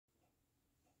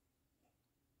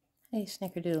Hey,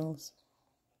 snickerdoodles.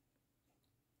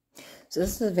 So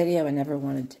this is a video I never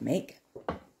wanted to make.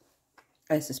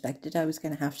 I suspected I was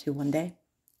going to have to one day,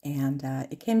 and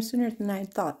it came sooner than I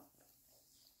had thought.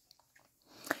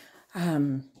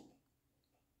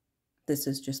 This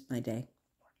is just my day,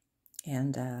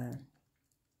 and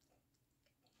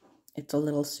it's a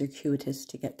little circuitous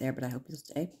to get there, but I hope you'll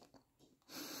stay.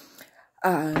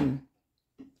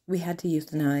 We had to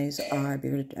euthanize our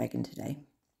bearded dragon today.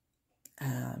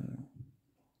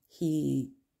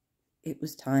 It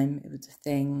was time, it was a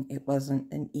thing, it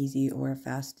wasn't an easy or a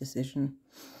fast decision.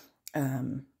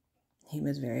 He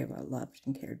was very well loved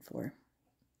and cared for.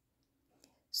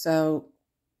 So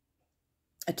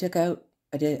I took out,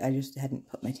 I just hadn't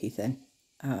put my teeth in.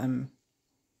 I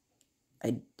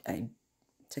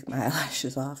took my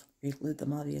eyelashes off, re-glued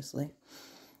them obviously,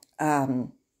 because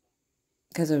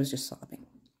I was just sobbing.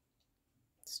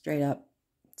 Straight up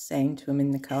saying to him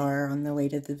in the car on the way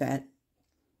to the vet.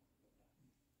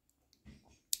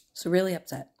 So really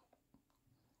upset.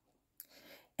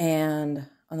 And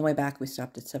on the way back, we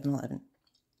stopped at 7-Eleven.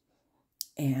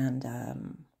 And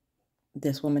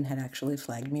this woman had actually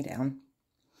flagged me down.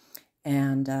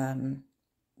 And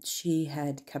she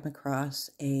had come across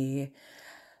a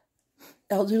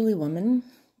elderly woman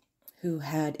who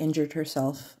had injured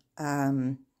herself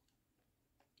while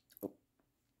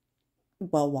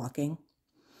walking.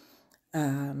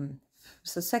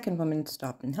 So the second woman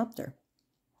stopped and helped her.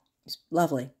 It's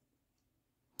lovely.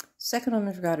 Second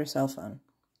woman forgot her cell phone.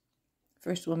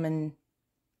 First woman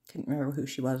couldn't remember who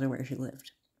she was or where she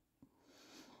lived.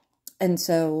 And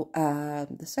so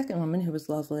the second woman, who was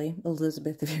lovely,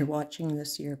 Elizabeth, if you're watching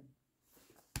this, you're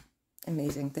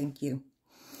amazing, thank you.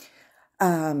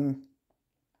 And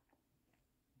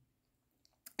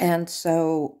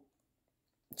so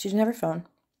she didn't have her phone.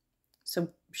 So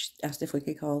she asked if we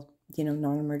could call,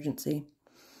 non-emergency.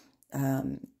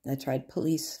 I tried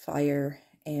police, fire,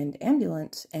 and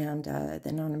ambulance, and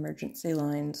the non-emergency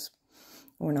lines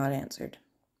were not answered.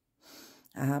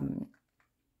 So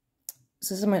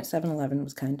someone at 7-Eleven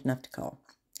was kind enough to call.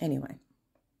 Anyway,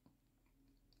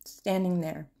 standing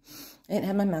there, I didn't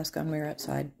have my mask on, we were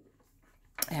outside,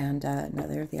 and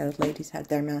the other ladies had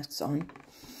their masks on.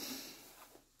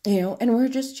 And we're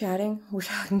just chatting, we're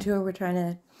talking to her, we're trying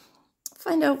to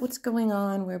find out what's going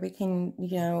on, where we can,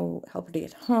 help her to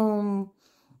get home,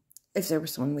 if there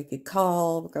was someone we could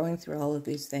call. We're going through all of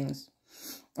these things.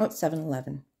 Oh, it's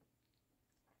 7-Eleven.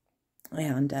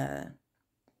 And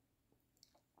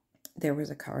there was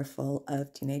a car full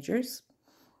of teenagers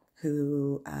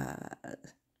who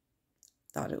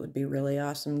thought it would be really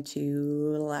awesome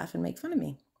to laugh and make fun of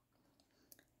me.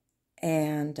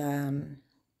 And I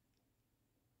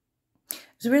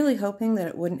was really hoping that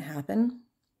it wouldn't happen.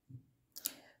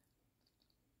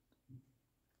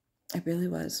 I really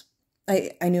was.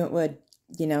 I knew it would,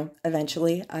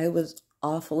 eventually. I was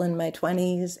awful in my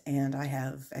 20s, and I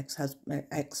have exes.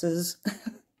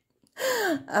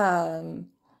 And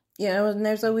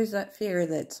there's always that fear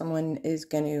that someone is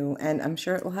going to, and I'm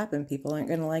sure it will happen, people aren't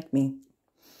going to like me.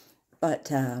 But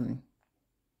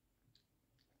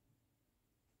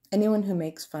anyone who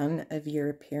makes fun of your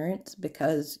appearance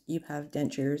because you have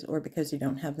dentures or because you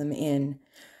don't have them in,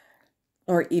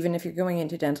 or even if you're going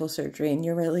into dental surgery and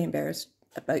you're really embarrassed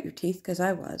about your teeth, because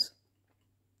I was.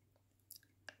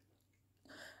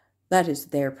 That is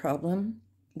their problem.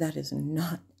 That is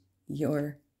not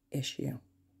your issue.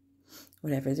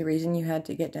 Whatever the reason you had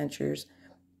to get dentures,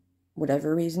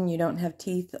 whatever reason you don't have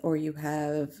teeth or you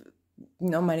have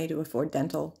no money to afford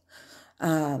dental,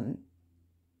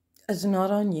 is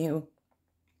not on you.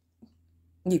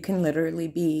 You can literally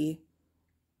be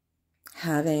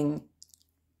having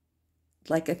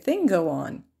like a thing go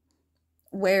on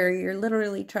where you're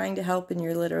literally trying to help and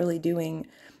you're literally doing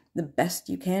the best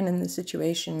you can in the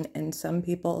situation, and some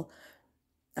people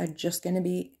are just going to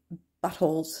be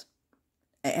buttholes.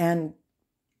 And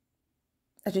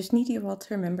I just need you all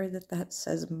to remember that that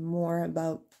says more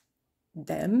about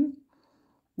them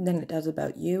than it does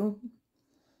about you.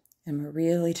 And we're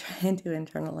really trying to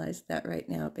internalize that right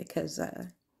now, because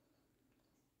it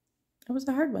was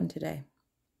a hard one today.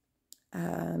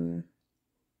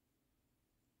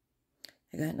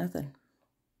 I got nothing.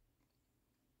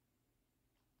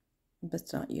 But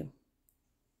it's not you.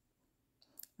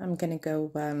 I'm gonna go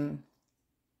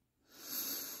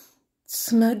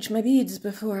smudge my beads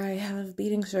before I have a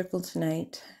beading circle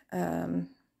tonight.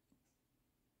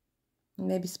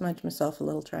 Maybe smudge myself a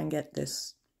little, try and get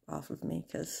this off of me,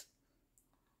 because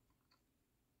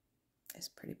it's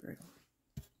pretty brutal.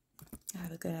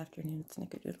 Have a good afternoon,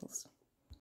 snickerdoodles.